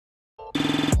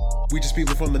We just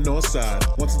people from the north side.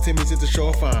 Want some Timmy's at the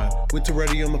shore fine. Winter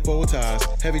ready on the full ties.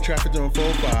 Heavy traffic during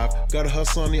 4-5. Gotta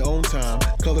hustle on your own time.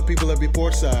 Color people every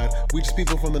port side. We just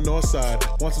people from the north side.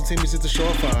 Want some Timmy's at the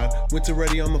shore fine. Winter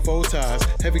ready on the full ties.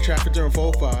 Heavy traffic during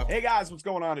 4-5. Hey guys, what's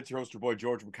going on? It's your host, your boy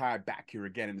George Mackay, back here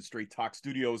again in the Straight Talk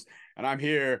Studios, and I'm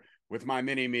here with my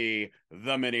mini-me,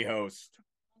 the mini-host.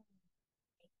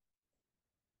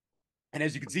 And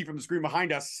as you can see from the screen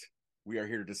behind us, we are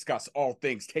here to discuss all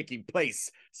things taking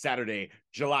place Saturday,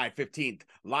 July 15th,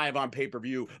 live on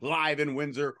pay-per-view, live in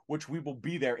Windsor, which we will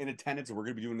be there in attendance, and we're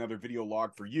going to be doing another video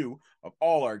log for you of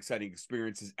all our exciting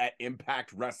experiences at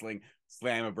Impact Wrestling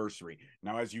Slammiversary.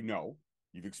 Now, as you know,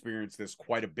 you've experienced this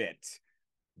quite a bit.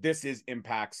 This is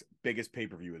Impact's biggest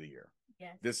pay-per-view of the year.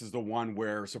 Yes. This is the one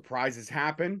where surprises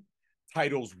happen,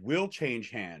 titles will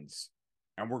change hands,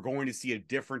 and we're going to see a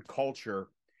different culture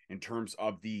in terms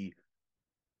of the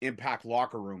Impact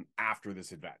locker room after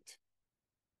this event.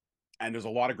 And there's a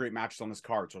lot of great matches on this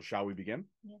card, so shall we begin?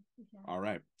 Yes, we can. All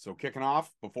right, so kicking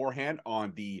off beforehand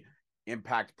on the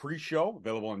Impact pre-show,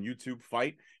 available on YouTube,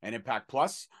 Fight, and Impact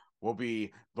Plus, will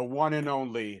be the one and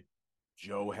only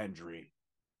Joe Hendry.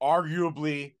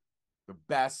 Arguably the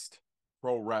best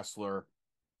pro wrestler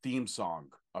theme song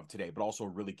of today, but also a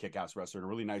really kick-ass wrestler and a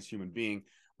really nice human being.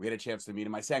 We had a chance to meet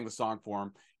him. I sang the song for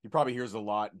him. He probably hears it a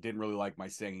lot. Didn't really like my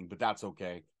singing, but that's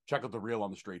okay. Check out the reel on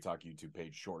the Straight Talk YouTube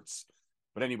page, shorts.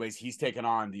 But anyways, he's taken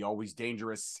on the always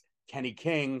dangerous Kenny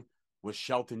King with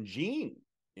Shelton Jean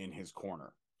in his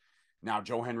corner. Now,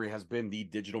 Joe Hendry has been the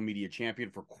digital media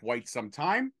champion for quite some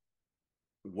time.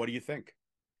 What do you think?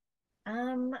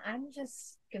 I'm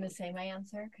just gonna say my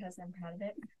answer because I'm proud of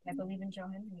it. I believe in Joe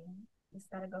Hendry. Just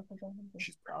gotta go for Joe Hendry.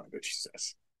 She's proud of it, she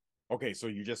says. Okay, so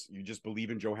you just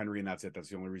believe in Joe Hendry and that's it. That's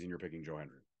the only reason you're picking Joe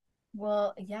Hendry.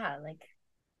 Well, yeah, like,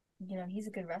 you know, he's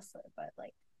a good wrestler, but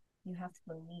like, you have to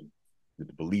believe. You have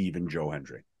to believe in Joe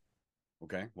Hendry.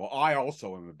 Okay. Well, I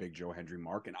also am a big Joe Hendry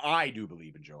mark, and I do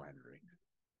believe in Joe Hendry.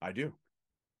 I do.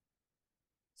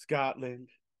 Scotland,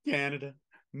 Canada,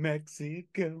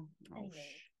 Mexico. Oh,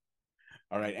 Anyway.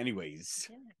 All right. Anyways.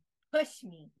 Push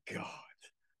me. God.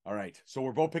 All right. So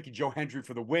we're both picking Joe Hendry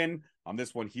for the win. On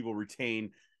this one, he will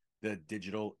retain the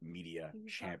Digital Media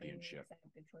Championship.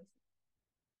 Good choice.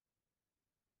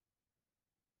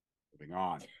 Moving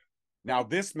on. Now,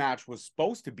 this match was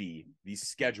supposed to be the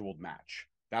scheduled match.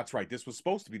 That's right. This was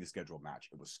supposed to be the scheduled match.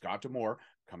 It was Scott D'Amore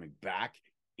coming back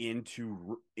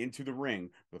into the ring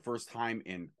for the first time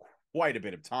in quite a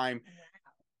bit of time,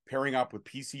 pairing up with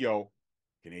PCO,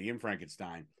 Canadian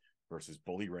Frankenstein, versus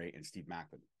Bully Ray and Steve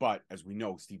Macklin. But as we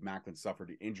know, Steve Macklin suffered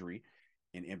an injury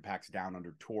in Impact's Down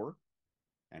Under tour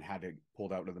and had to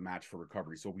pull out of the match for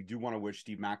recovery. So we do want to wish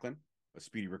Steve Macklin a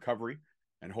speedy recovery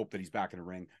and hope that he's back in the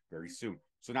ring very soon.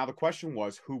 So now the question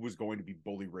was, who was going to be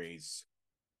Bully Ray's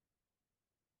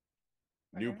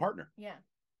new partner? Yeah.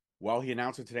 Well, he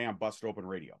announced it today on Busted Open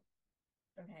Radio.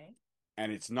 Okay.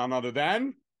 And it's none other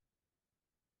than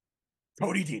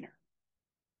Cody Deaner.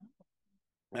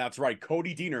 That's right.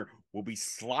 Cody Deaner will be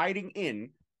sliding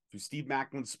in to Steve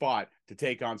Macklin's spot to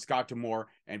take on Scott D'Amore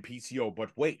and PCO.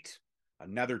 But wait,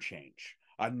 another change.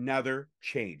 Another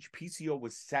change. PCO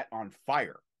was set on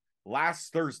fire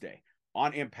last Thursday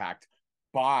on Impact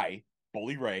by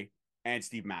Bully Ray and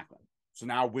Steve Macklin. So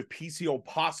now with PCO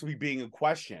possibly being in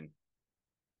question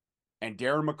and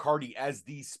Darren McCarty as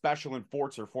the special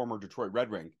enforcer, former Detroit Red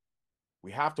Wing,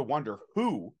 we have to wonder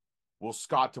who will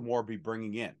Scott D'Amore be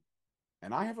bringing in.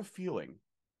 And I have a feeling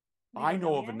I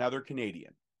know of another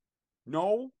Canadian.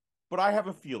 No, but I have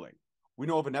a feeling. We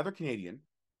know of another Canadian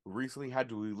who recently had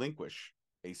to relinquish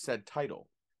a said title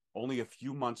only a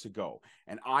few months ago.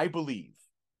 And I believe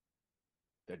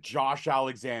that Josh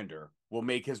Alexander will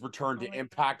make his return to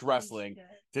Impact Wrestling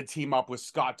to team up with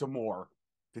Scott D'Amore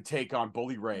to take on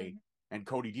Bully Ray and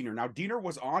Cody Deaner. Now, Deaner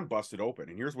was on Busted Open,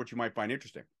 and here's what you might find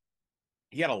interesting.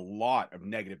 He had a lot of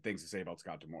negative things to say about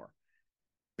Scott D'Amore.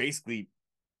 Basically,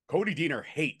 Cody Deaner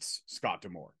hates Scott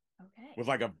D'Amore with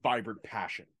like a vibrant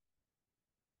passion,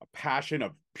 a passion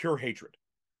of pure hatred.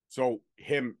 So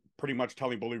him pretty much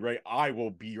telling Bully Ray, I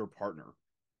will be your partner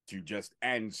to just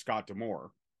end Scott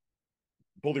D'Amore.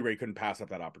 Bully Ray couldn't pass up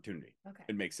that opportunity. Okay.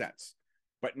 It makes sense.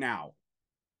 But now,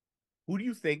 who do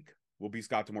you think will be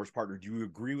Scott D'Amore's partner? Do you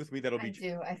agree with me that'll be? I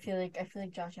do. I feel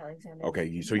like Josh Alexander.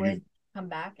 Okay, so would come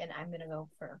back, and I'm gonna go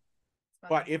for.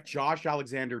 But if Josh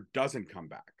Alexander doesn't come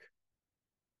back,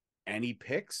 any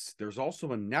picks? There's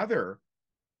also another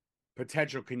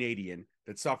potential Canadian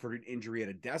that suffered an injury at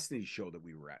a Destiny show that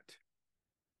we were at.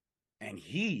 And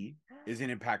he is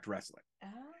in Impact Wrestling.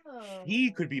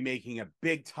 he could be making a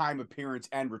big time appearance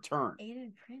and return.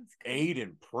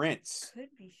 Aiden Prince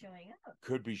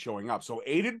Could be showing up. So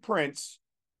Aiden Prince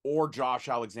or Josh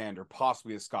Alexander,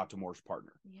 possibly as Scott D'Amore's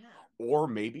partner. Yeah. Or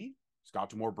maybe Scott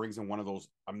D'Amore brings in one of those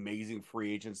amazing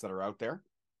free agents that are out there.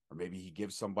 Or maybe he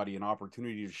gives somebody an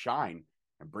opportunity to shine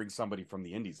and bring somebody from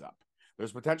the indies up.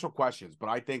 There's potential questions, but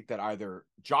I think that either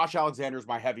Josh Alexander is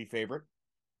my heavy favorite,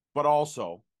 but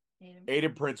also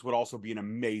Aiden Prince would also be an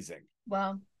amazing.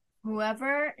 Well,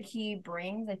 whoever he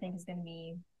brings, I think is going to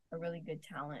be a really good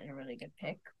talent and a really good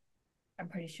pick. I'm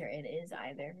pretty sure it is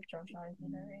either Josh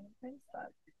Alexander or Aiden Prince,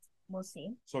 but we'll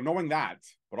see. So knowing that,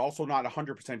 but also not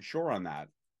 100% sure on that,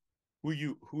 who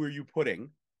are you putting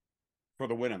for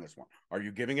the win on this one? Are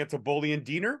you giving it to Bully and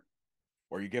Diener?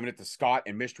 Or are you giving it to Scott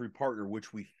and mystery partner,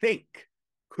 which we think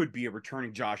could be a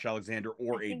returning Josh Alexander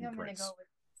or Aiden Prince? I'm going to go with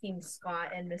Team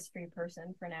Scott and mystery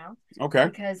person for now. Okay.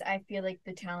 Because I feel like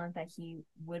the talent that he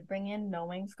would bring in,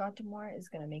 knowing Scott D'Amore, is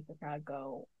going to make the crowd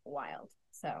go wild.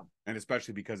 So. And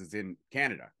especially because it's in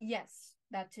Canada. Yes,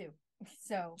 that too.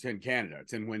 So. It's in Canada.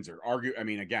 It's in Windsor.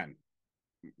 Again,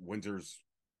 Windsor's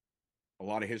a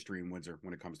lot of history in Windsor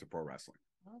when it comes to pro wrestling.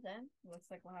 Well, then, looks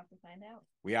like we'll have to find out.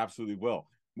 We absolutely will.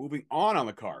 Moving on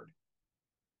the card.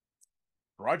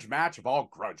 Grudge match of all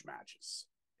grudge matches.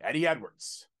 Eddie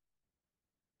Edwards.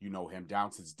 You know him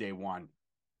down since day one.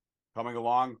 Coming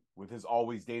along with his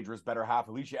always dangerous better half,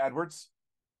 Alicia Edwards.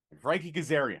 And Frankie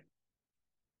Kazarian.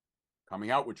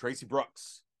 Coming out with Tracy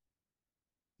Brooks.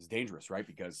 It's dangerous, right?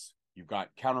 Because you've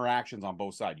got counteractions on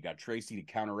both sides. You got Tracy to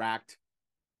counteract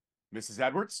Mrs.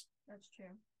 Edwards. That's true.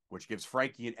 Which gives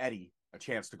Frankie and Eddie a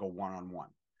chance to go one-on-one.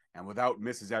 And without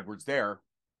Mrs. Edwards there,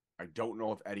 I don't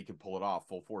know if Eddie can pull it off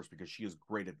full force because she is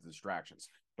great at the distractions.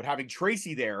 But having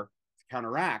Tracy there to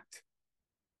counteract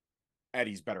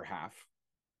Eddie's better half.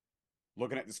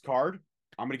 Looking at this card,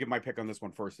 I'm going to give my pick on this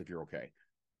one first if you're okay.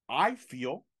 I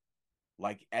feel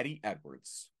like Eddie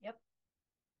Edwards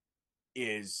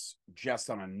is just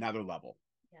on another level.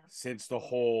 Yeah. Since the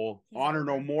whole Honor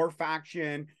No More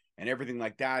faction and everything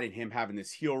like that, and him having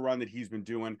this heel run that he's been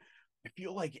doing, I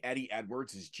feel like Eddie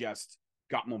Edwards has just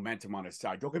got momentum on his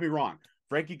side. Don't get me wrong.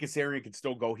 Frankie Kazarian can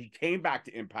still go. He came back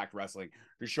to Impact Wrestling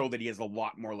to show that he has a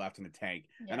lot more left in the tank.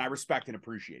 Yeah. And I respect and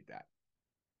appreciate that.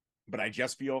 But I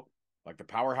just feel like the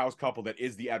powerhouse couple that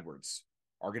is the Edwards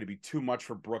are going to be too much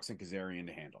for Brooks and Kazarian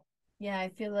to handle. Yeah, I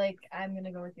feel like I'm going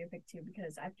to go with your pick too,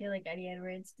 because I feel like Eddie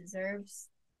Edwards deserves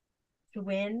to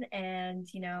win. And,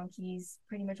 he's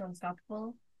pretty much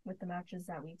unstoppable with the matches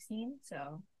that we've seen.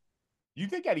 So. You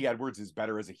think Eddie Edwards is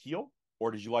better as a heel? Or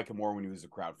did you like him more when he was a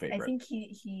crowd favorite? I think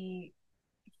he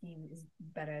is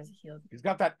better as a heel. He's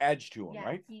got that edge to him,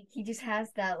 right? He just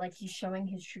has that, he's showing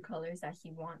his true colors that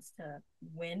he wants to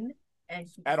win. And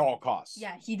at all costs.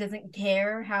 Yeah, he doesn't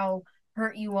care how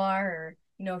hurt you are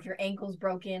or, if your ankle's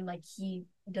broken. He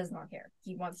does not care.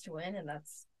 He wants to win, and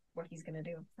that's what he's going to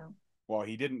do. So. Well,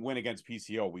 he didn't win against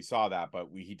PCO. We saw that, but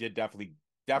he did definitely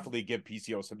give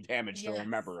PCO some damage to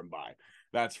remember him by.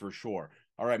 That's for sure.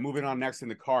 All right, moving on next in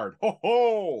the card.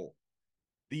 Ho!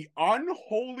 The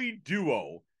unholy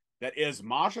duo that is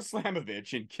Masha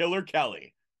Slamovich and Killer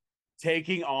Kelly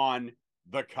taking on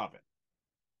the Coven.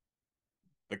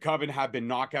 The Coven have been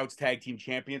Knockouts Tag Team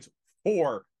Champions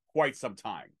for quite some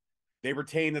time. They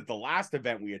retained at the last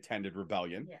event we attended,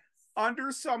 Rebellion,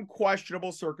 under some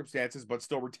questionable circumstances, but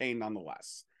still retained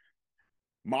nonetheless.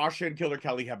 Masha and Killer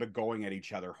Kelly have been going at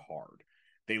each other hard.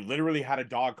 They literally had a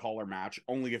dog collar match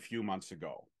only a few months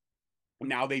ago.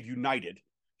 Now they've united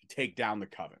to take down the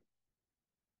Coven.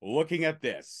 Looking at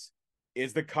this,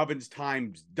 is the Coven's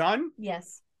time done?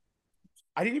 Yes.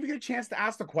 I didn't even get a chance to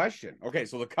ask the question. Okay,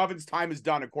 so the Coven's time is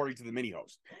done according to the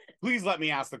mini-host. Please let me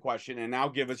ask the question and now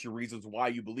give us your reasons why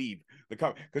you believe the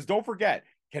Coven. Because don't forget,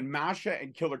 can Masha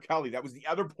and Killer Kelly, that was the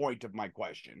other point of my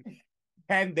question,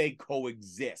 can they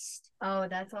coexist? Oh,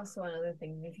 that's also another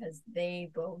thing because they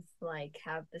both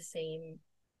have the same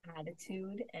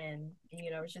attitude and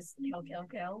it's just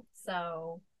kill.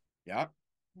 So yeah.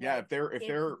 If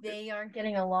they aren't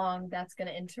getting along, that's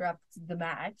gonna interrupt the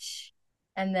match.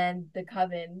 And then the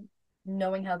Coven,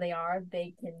 knowing how they are,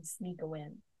 they can sneak a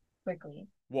win quickly.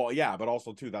 Well, yeah, but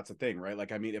also too, that's the thing, right?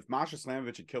 If Masha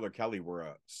Slamovich and Killer Kelly were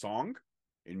a song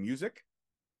in music,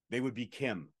 they would be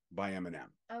Kim by Eminem.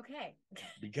 Okay.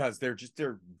 Because they're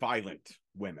violent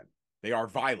women. They are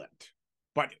violent,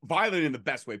 but violent in the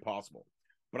best way possible.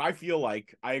 But I feel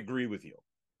like I agree with you.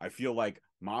 I feel like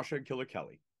Masha and Killer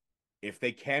Kelly, if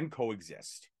they can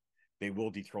coexist, they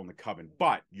will dethrone the Coven.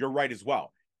 But you're right as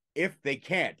well. If they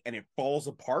can't and it falls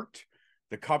apart,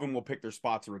 the Coven will pick their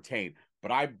spots and retain.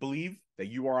 But I believe that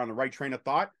you are on the right train of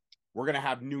thought. we're going to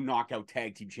have new knockout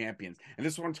tag team champions. And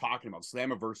this is what I'm talking about,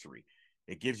 Slammiversary.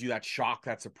 It gives you that shock,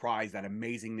 that surprise, that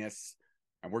amazingness.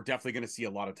 And we're definitely going to see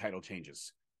a lot of title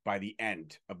changes by the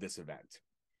end of this event.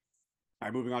 All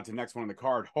right, moving on to the next one on the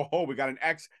card. We got an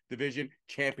X Division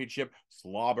Championship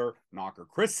slobber knocker.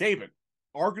 Chris Sabin,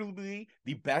 arguably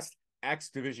the best X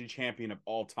Division champion of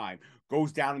all time,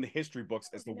 goes down in the history books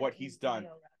as to what he's done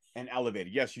and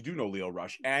elevated. Yes, you do know Leo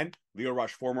Rush. And Leo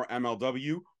Rush, former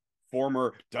MLW,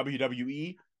 former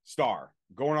WWE star,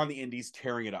 going on the indies,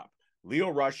 tearing it up. Leo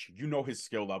Rush, you know his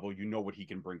skill level. You know what he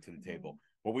can bring to the table.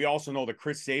 But we also know that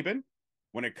Chris Sabin,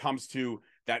 when it comes to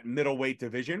that middleweight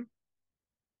division,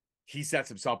 he sets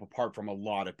himself apart from a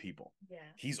lot of people. Yeah.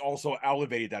 He's also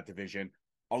elevated that division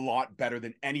a lot better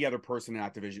than any other person in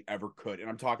that division ever could. And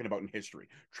I'm talking about in history.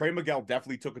 Trey Miguel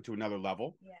definitely took it to another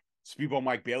level. Yeah. Speedball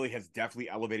Mike Bailey has definitely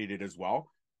elevated it as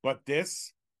well. But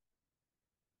this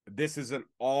is an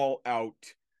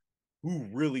all-out who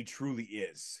really, truly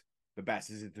is the best.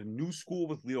 Is it the new school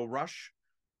with Leo Rush?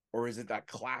 Or is it that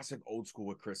classic old school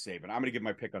with Chris Sabin? I'm going to give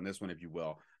my pick on this one, if you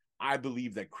will. I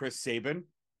believe that Chris Sabin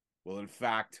will, in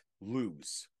fact,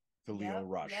 lose to Leo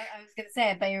Rush. Yeah, I was going to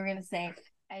say, I bet you were going to say,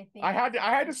 I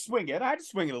had to swing it. I had to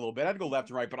swing it a little bit. I had to go left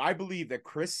and right, but I believe that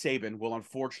Chris Sabin will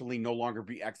unfortunately no longer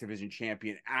be X Division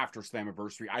champion after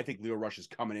Slammiversary. I think Leo Rush is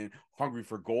coming in hungry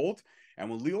for gold, and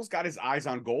when Leo's got his eyes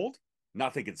on gold,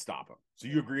 nothing can stop him. So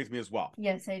you agree with me as well?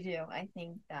 Yes, I do. I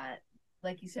think that,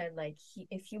 like you said, like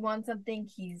if he wants something,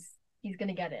 he's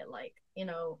gonna get it. Like, you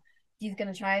know, he's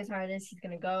gonna try his hardest. He's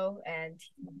gonna go, and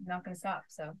he's not gonna stop.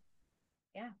 So,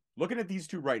 yeah. Looking at these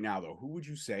two right now, though, who would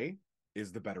you say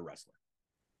is the better wrestler?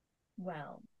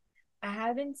 Well, I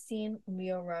haven't seen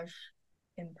Leo Rush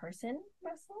in person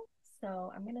wrestle,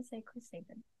 so I'm gonna say Chris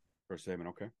Sabin. Chris Sabin,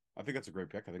 okay. I think that's a great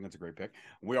pick.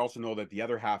 We also know that the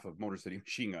other half of Motor City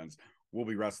Machine Guns will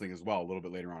be wrestling as well a little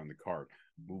bit later on in the card.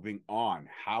 Moving on,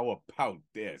 how about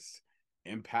this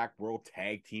Impact World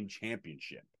Tag Team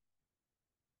Championship?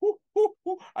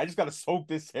 I just got to soak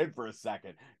this in for a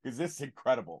second because this is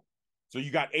incredible. So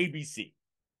you got ABC,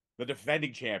 the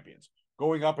defending champions,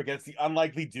 going up against the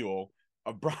unlikely duo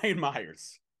of Brian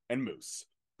Myers and Moose,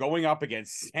 going up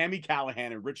against Sami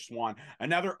Callihan and Rich Swann,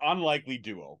 another unlikely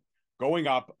duo, going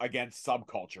up against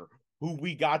Subculture, who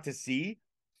we got to see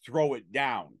throw it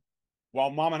down. Well,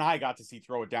 Mom and I got to see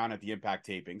throw it down at the Impact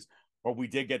tapings, but we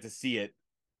did get to see it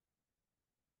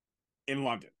in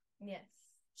London. Yes.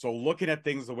 So looking at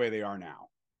things the way they are now,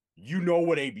 you know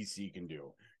what ABC can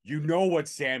do. You know what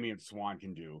Sammy and Swan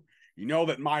can do. You know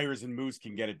that Myers and Moose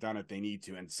can get it done if they need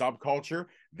to. And Subculture,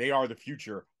 they are the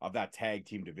future of that tag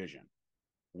team division.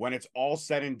 When it's all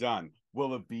said and done,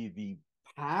 will it be the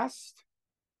past,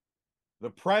 the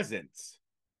present,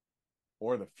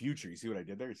 or the future? You see what I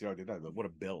did there? You see how I did that? What a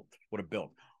build. What a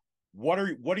build. What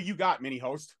do you got, mini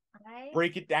host?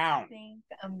 Break it down. I think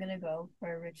I'm gonna go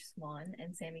for Rich Swann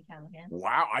and Sami Callihan.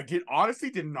 Wow, I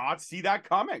honestly did not see that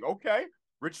coming. Okay.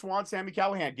 Rich Swann, Sami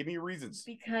Callihan, give me your reasons.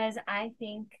 Because I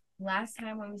think last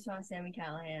time when we saw Sami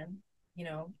Callihan, you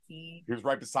know, he was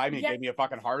right beside me and gave me a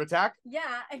fucking heart attack.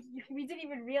 Yeah, we didn't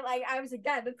even realize. I was like,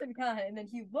 Dad, that's Sami Callihan, and then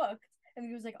he looked and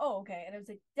he was like, oh, okay, and I was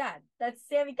like, Dad, that's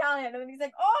Sami Callihan, and then he's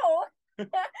like, oh,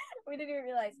 we didn't even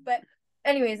realize. But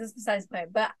anyways, that's besides the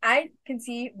point. But I can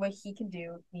see what he can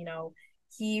do. You know,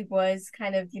 he was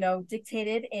kind of, you know,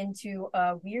 dictated into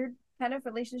a weird kind of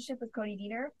relationship with Cody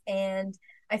Deaner, and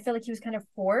I feel like he was kind of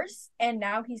forced, and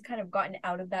now he's kind of gotten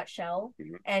out of that shell,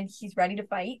 and he's ready to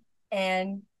fight,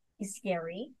 and he's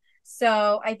scary.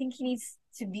 So I think he needs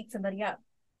to beat somebody up.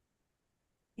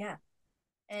 Yeah.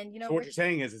 And, you know, so what you're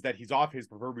saying is that he's off his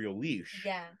proverbial leash.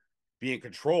 Yeah. Being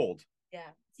controlled. Yeah.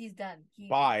 He's done.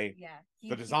 By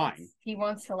the design. He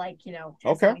wants to, like, you know,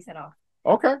 okay. Somebody set off.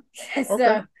 Okay. So,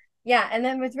 okay. Yeah. And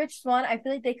then with Rich Swann, I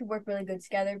feel like they could work really good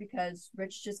together because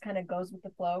Rich just kind of goes with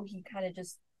the flow. He kind of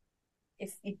just,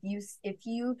 if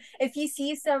he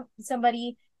sees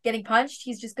somebody getting punched,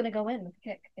 he's just gonna go in with a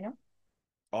kick, you know?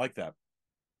 I like that.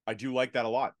 I do like that a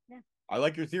lot. Yeah. I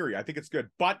like your theory. I think it's good.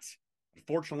 But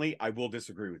unfortunately, I will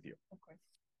disagree with you. Of course.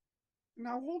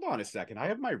 Now hold on a second. I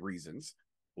have my reasons.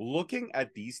 Looking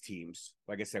at these teams,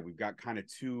 like I said, we've got kind of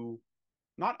two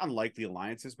not unlikely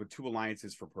alliances, but two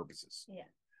alliances for purposes. Yeah.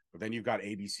 But then you've got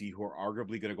ABC, who are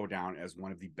arguably going to go down as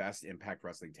one of the best Impact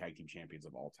Wrestling tag team champions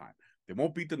of all time. They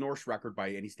won't beat the Norse record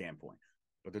by any standpoint,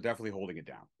 but they're definitely holding it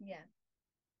down. Yeah.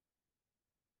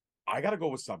 I got to go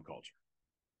with Subculture.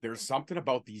 There's something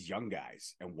about these young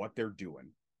guys and what they're doing.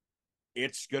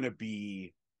 It's going to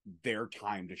be their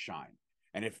time to shine.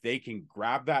 And if they can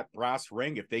grab that brass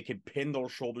ring, if they can pin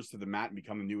those shoulders to the mat and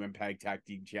become the new Impact Tag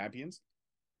Team champions,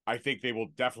 I think they will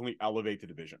definitely elevate the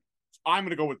division. So I'm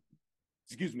going to go with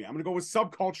Excuse me. I'm going to go with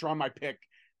Subculture on my pick.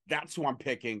 That's who I'm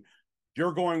picking.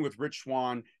 You're going with Rich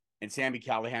Swann and Sami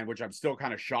Callihan, which I'm still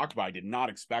kind of shocked by. I did not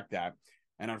expect that.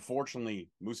 And unfortunately,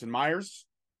 Moose and Myers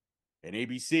and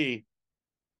ABC,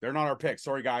 they're not our picks.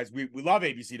 Sorry, guys. We love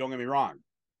ABC, don't get me wrong.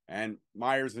 And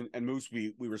Myers and Moose,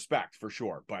 we respect for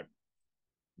sure. But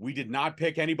we did not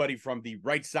pick anybody from the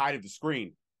right side of the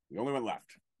screen. We only went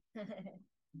left.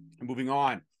 Moving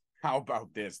on. How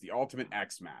about this? The Ultimate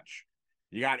X match.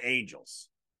 You got Angels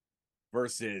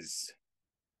versus...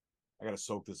 I got to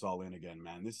soak this all in again,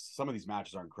 man. Some of these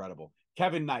matches are incredible.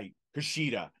 Kevin Knight,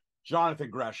 Kushida, Jonathan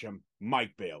Gresham,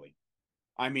 Mike Bailey.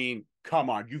 I mean, come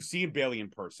on. You've seen Bailey in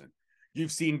person.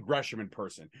 You've seen Gresham in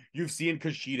person. You've seen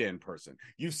Kushida in person.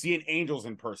 You've seen Angels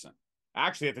in person.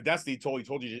 Actually, at the Destiny show, he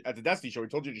told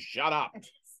you to shut up.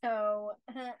 So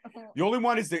the only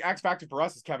one is the X factor for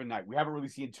us is Kevin Knight. We haven't really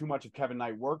seen too much of Kevin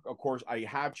Knight work. Of course, I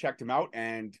have checked him out,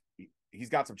 and he's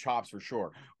got some chops for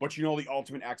sure. But you know, the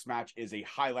Ultimate X match is a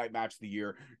highlight match of the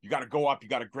year. You got to go up. You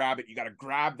got to grab it. You got to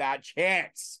grab that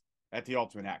chance at the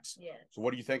Ultimate X. Yeah. So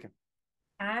what are you thinking?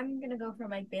 I'm going to go for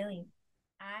Mike Bailey.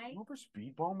 Over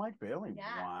Speedball Mike Bailey.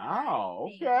 Yeah, Wow.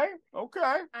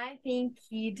 Okay. I think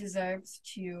he deserves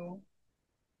to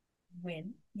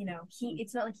win. You know,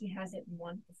 it's not like he hasn't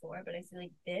won before, but I feel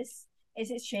like this is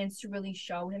his chance to really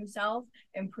show himself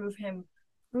and prove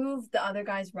the other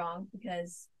guys wrong,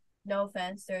 because no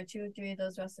offense, there are 2 or 3 of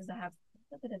those wrestlers that have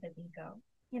a bit of an ego.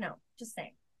 You know, just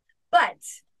saying. But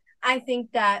I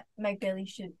think that Mike Bailey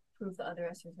should prove the other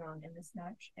wrestlers wrong in this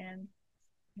match, and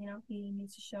you know, he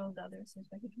needs to show the other wrestlers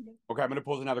what he can do. Okay, I'm going to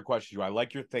pose another question to you. I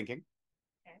like your thinking.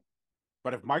 Okay.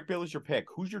 But if Mike Bailey's your pick,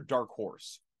 who's your dark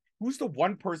horse? Who's the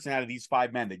one person out of these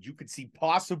 5 men that you could see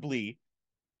possibly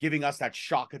giving us that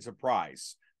shock and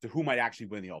surprise to who might actually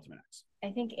win the Ultimate X?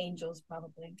 I think Angels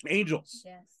probably. Angels.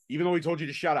 Yes. Even though he told you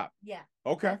to shut up. Yeah.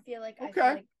 Okay. I feel like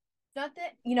not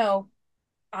that, you know,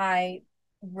 I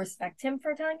respect him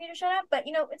for telling me to shut up, but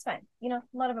you know, it's fine. You know,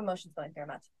 a lot of emotions going through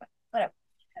him, but whatever.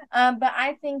 But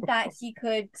I think that he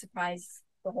could surprise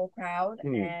the whole crowd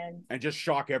and just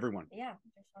shock everyone. Yeah,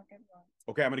 just shock everyone.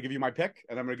 Okay, I'm going to give you my pick,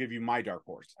 and I'm going to give you my dark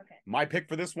horse. Okay. My pick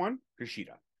for this one,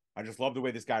 Kushida. I just love the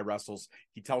way this guy wrestles.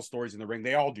 He tells stories in the ring.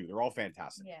 They all do. They're all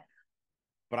fantastic. Yeah.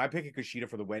 But I pick a Kushida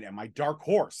for the win, and my dark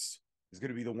horse is going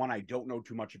to be the one I don't know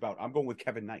too much about. I'm going with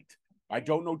Kevin Knight. I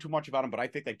don't know too much about him, but I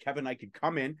think that Kevin Knight could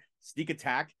come in, sneak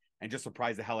attack, and just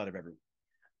surprise the hell out of everyone.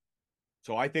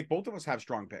 So I think both of us have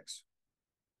strong picks.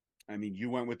 I mean, you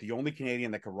went with the only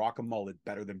Canadian that could rock a mullet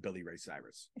better than Billy Ray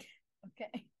Cyrus.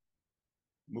 Okay.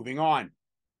 Moving on.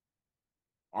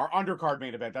 Our undercard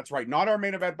main event. That's right. Not our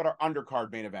main event, but our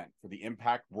undercard main event for the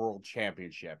Impact World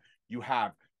Championship. You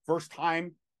have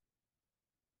first-time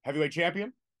heavyweight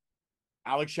champion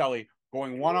Alex Shelley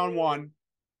going one-on-one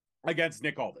against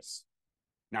Nick Aldis.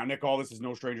 Now, Nick Aldis is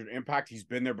no stranger to Impact. He's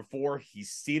been there before. He's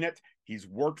seen it. He's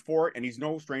worked for it, and he's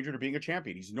no stranger to being a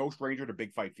champion. He's no stranger to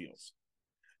big fight feels.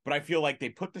 But I feel like they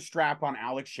put the strap on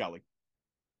Alex Shelley,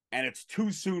 and it's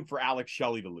too soon for Alex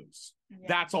Shelley to lose. Yeah.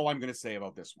 That's all I'm going to say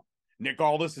about this one. Nick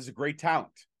Aldis is a great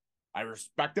talent. I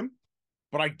respect him,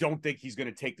 but I don't think he's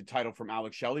going to take the title from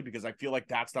Alex Shelley, because I feel like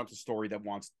that's not the story that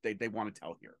they want to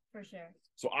tell here. For sure.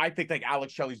 So I think like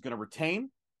Alex Shelley's going to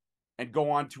retain and go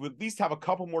on to at least have a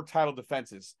couple more title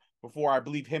defenses before I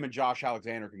believe him and Josh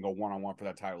Alexander can go one-on-one for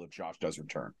that title if Josh does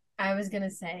return. I was going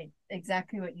to say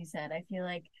exactly what you said. I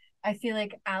feel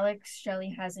like Alex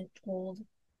Shelley hasn't told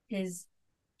his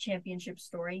championship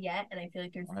story yet, and I feel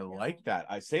like I like that.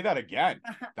 I say that again.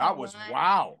 That was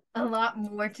wow. A lot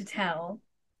more to tell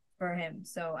for him,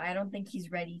 so I don't think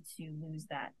he's ready to lose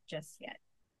that just yet.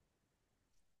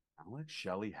 Alex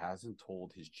Shelley hasn't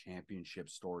told his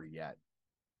championship story yet.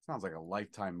 Sounds like a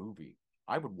Lifetime movie.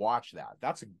 I would watch that.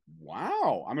 That's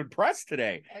wow. I'm impressed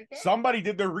today. Okay. Somebody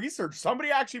did their research.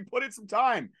 Somebody actually put in some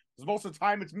time. Because most of the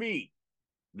time it's me.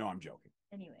 No, I'm joking.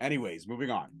 Anyways, moving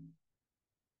on.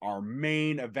 Our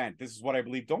main event. This is what I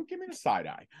believe. Don't give me the side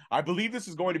eye. I believe this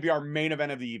is going to be our main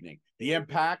event of the evening. The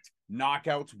Impact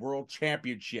Knockouts World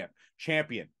Championship.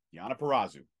 Champion, Deonna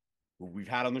Purrazzo, who we've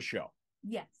had on the show.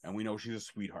 Yes. And we know she's a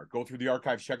sweetheart. Go through the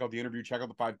archives, check out the interview, check out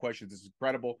the 5 questions. This is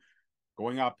incredible.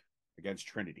 Going up against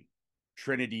Trinity.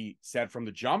 Trinity said from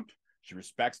the jump, she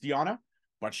respects Deonna,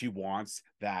 but she wants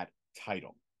that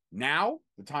title. Now,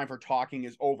 the time for talking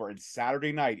is over. And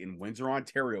Saturday night in Windsor,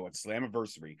 Ontario at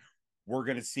Slammiversary, we're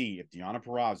going to see if Deonna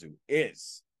Purrazzo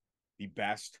is the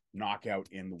best knockout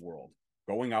in the world,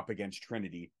 going up against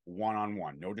Trinity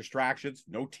one-on-one. No distractions,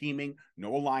 no teaming,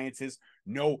 no alliances,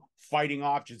 no fighting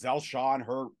off Giselle Shaw and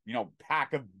her,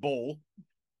 pack of bull.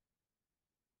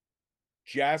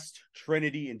 Just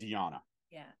Trinity and Deonna.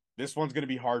 Yeah. This one's going to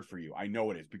be hard for you. I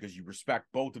know it is because you respect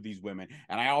both of these women.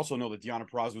 And I also know that Deonna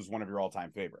Purrazzo is one of your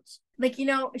all-time favorites. Like,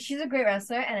 she's a great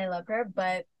wrestler and I love her,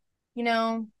 but,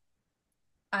 when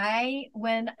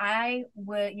I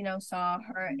would, saw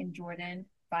her and Jordan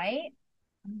fight,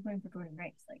 I'm going for Jordan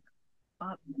Grace.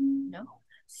 Like, no.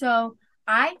 So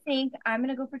I think I'm going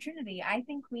to go for Trinity. I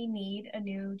think we need a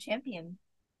new champion.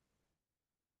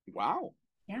 Wow.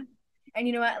 Yeah. And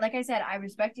you know what? Like I said, I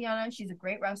respect Deonna. She's a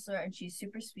great wrestler and she's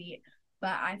super sweet.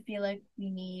 But I feel like we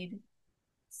need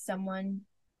someone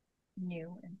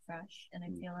new and fresh. And I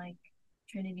feel like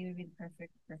Trinity would be the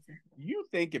perfect person. You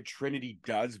think if Trinity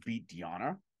does beat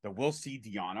Deonna, that we'll see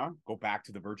Deonna go back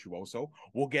to the virtuoso?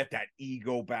 We'll get that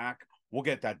ego back. We'll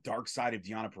get that dark side of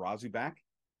Deonna Purrazzo back.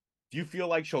 Do you feel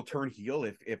like she'll turn heel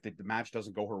if the match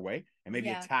doesn't go her way and maybe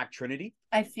attack Trinity?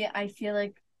 I feel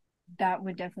like that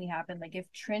would definitely happen. Like if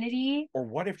Trinity, or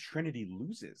what if Trinity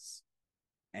loses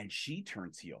and she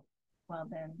turns heel? Well,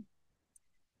 then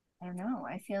I don't know.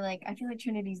 I feel like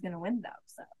Trinity's gonna win though.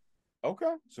 So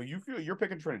okay, so you feel you're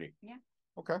picking Trinity? Yeah.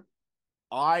 Okay.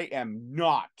 I am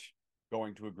not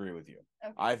going to agree with you.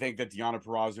 Okay. I think that Deonna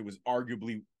Purrazzo was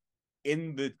arguably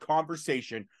in the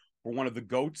conversation for one of the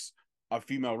GOATs of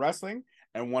female wrestling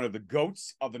and one of the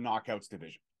GOATs of the knockouts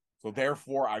division. So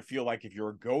therefore, I feel like if you're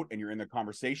a GOAT and you're in the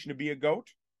conversation to be a GOAT,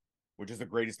 which is the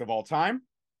greatest of all time,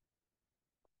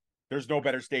 there's no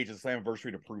better stage than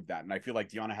Slammiversary to prove that. And I feel like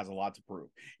Deonna has a lot to prove.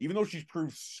 Even though she's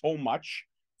proved so much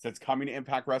since coming to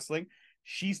Impact Wrestling,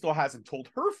 she still hasn't told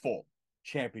her full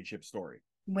championship story.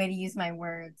 Way to use my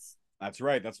words. That's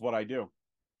right. That's what I do.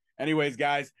 Anyways,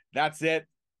 guys, that's it.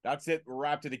 That's it. We're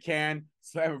wrapped to the can.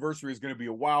 Slammiversary is going to be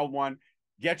a wild one.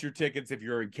 Get your tickets if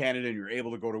you're in Canada and you're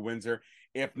able to go to Windsor.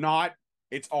 If not,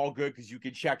 it's all good because you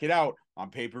can check it out on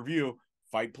pay-per-view,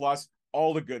 Fight Plus,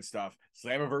 all the good stuff.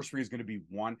 Slammiversary is going to be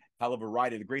one hell of a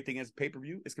ride. And the great thing is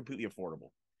pay-per-view is completely affordable.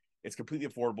 It's completely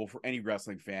affordable for any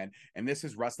wrestling fan. And this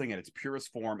is wrestling at its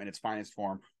purest form and its finest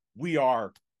form. We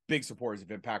are big supporters of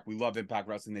Impact. We love Impact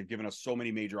Wrestling. They've given us so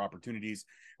many major opportunities,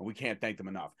 and we can't thank them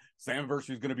enough.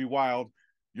 Slammiversary is going to be wild.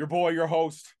 Your boy, your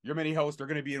host, your mini host are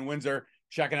going to be in Windsor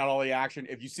checking out all the action.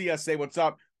 If you see us, say what's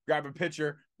up, grab a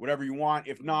picture, whatever you want.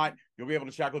 If not, you'll be able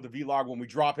to check out the vlog when we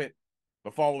drop it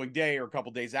the following day or a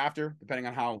couple days after, depending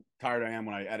on how tired I am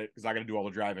when I edit, because I got to do all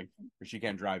the driving, because she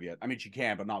can't drive yet. I mean, she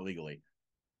can, but not legally.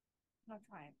 I'll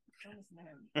try it. Don't listen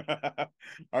to him.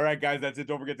 All right, guys, that's it.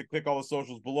 Don't forget to click all the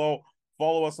socials below.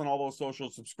 Follow us on all those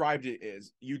socials. Subscribe to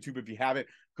YouTube if you have it,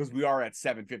 because we are at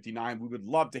 759. We would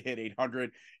love to hit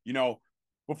 800,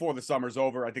 before the summer's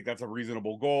over. I think that's a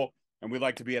reasonable goal. And we'd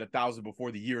like to be at 1,000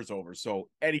 before the year's over. So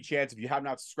any chance, if you have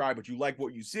not subscribed, but you like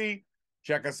what you see,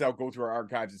 check us out. Go through our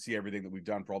archives and see everything that we've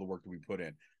done for all the work that we put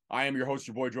in. I am your host,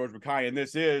 your boy, George Mackay, and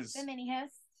this is The Mini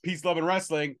Host. Peace, Love, and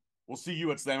Wrestling. We'll see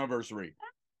you at Slammiversary.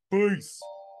 Peace.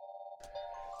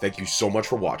 Thank you so much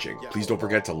for watching. Please don't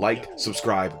forget to like,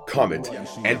 subscribe, comment,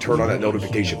 and turn on that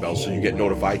notification bell so you get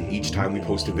notified each time we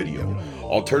post a video.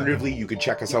 Alternatively, you can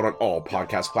check us out on all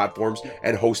podcast platforms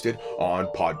and hosted on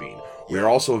Podbean. We are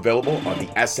also available on the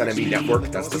SNME Network.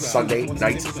 That's the Sunday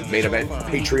Night Main Event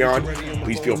Patreon.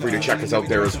 Please feel free to check us out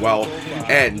there as well.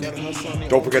 And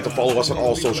don't forget to follow us on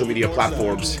all social media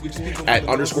platforms at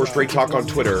 _Straight Talk on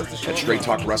Twitter, at Straight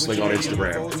Talk Wrestling on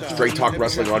Instagram, Straight Talk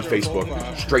Wrestling on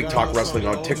Facebook, Straight Talk Wrestling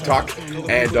on TikTok,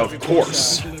 and of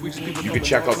course, you can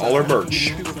check out all our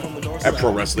merch at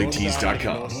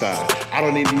ProWrestlingTees.com. I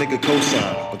don't need a nigga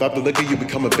cosign. Without the liquor, you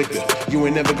become a victim. You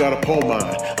ain't never got a pole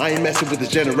mine. I ain't messing with this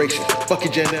generation. Fuck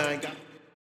your gen, I ain't got